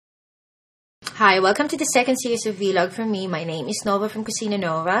Hi, welcome to the second series of vlog from me. My name is Nova from Kusina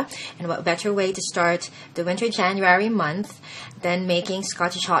Nova, and what better way to start the winter January month than making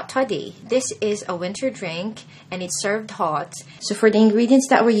Scottish Hot Toddy. This is a winter drink and it's served hot. So for the ingredients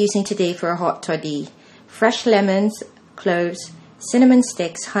that we're using today for a hot toddy: fresh lemons, cloves, cinnamon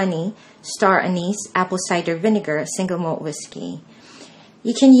sticks, honey, star anise, apple cider vinegar, single malt whiskey.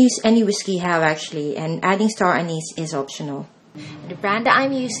 You can use any whiskey you have actually, and adding star anise is optional. The brand that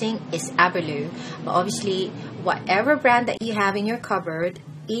I'm using is Aberlour, but obviously whatever brand that you have in your cupboard,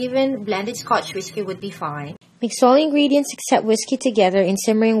 even blended Scotch whiskey would be fine. Mix all ingredients except whiskey together in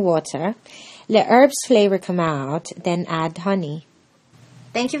simmering water. Let herbs flavor come out, then add honey.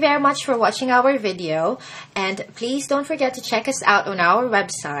 Thank you very much for watching our video, and please don't forget to check us out on our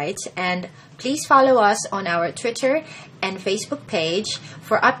website, and please follow us on our Twitter and Facebook page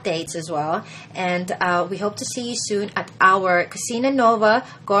for updates as well. And we hope to see you soon at our Kusina Nova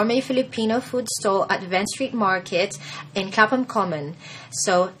Gourmet Filipino food stall at Venn Street Market in Clapham Common.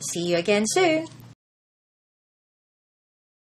 So see you again soon.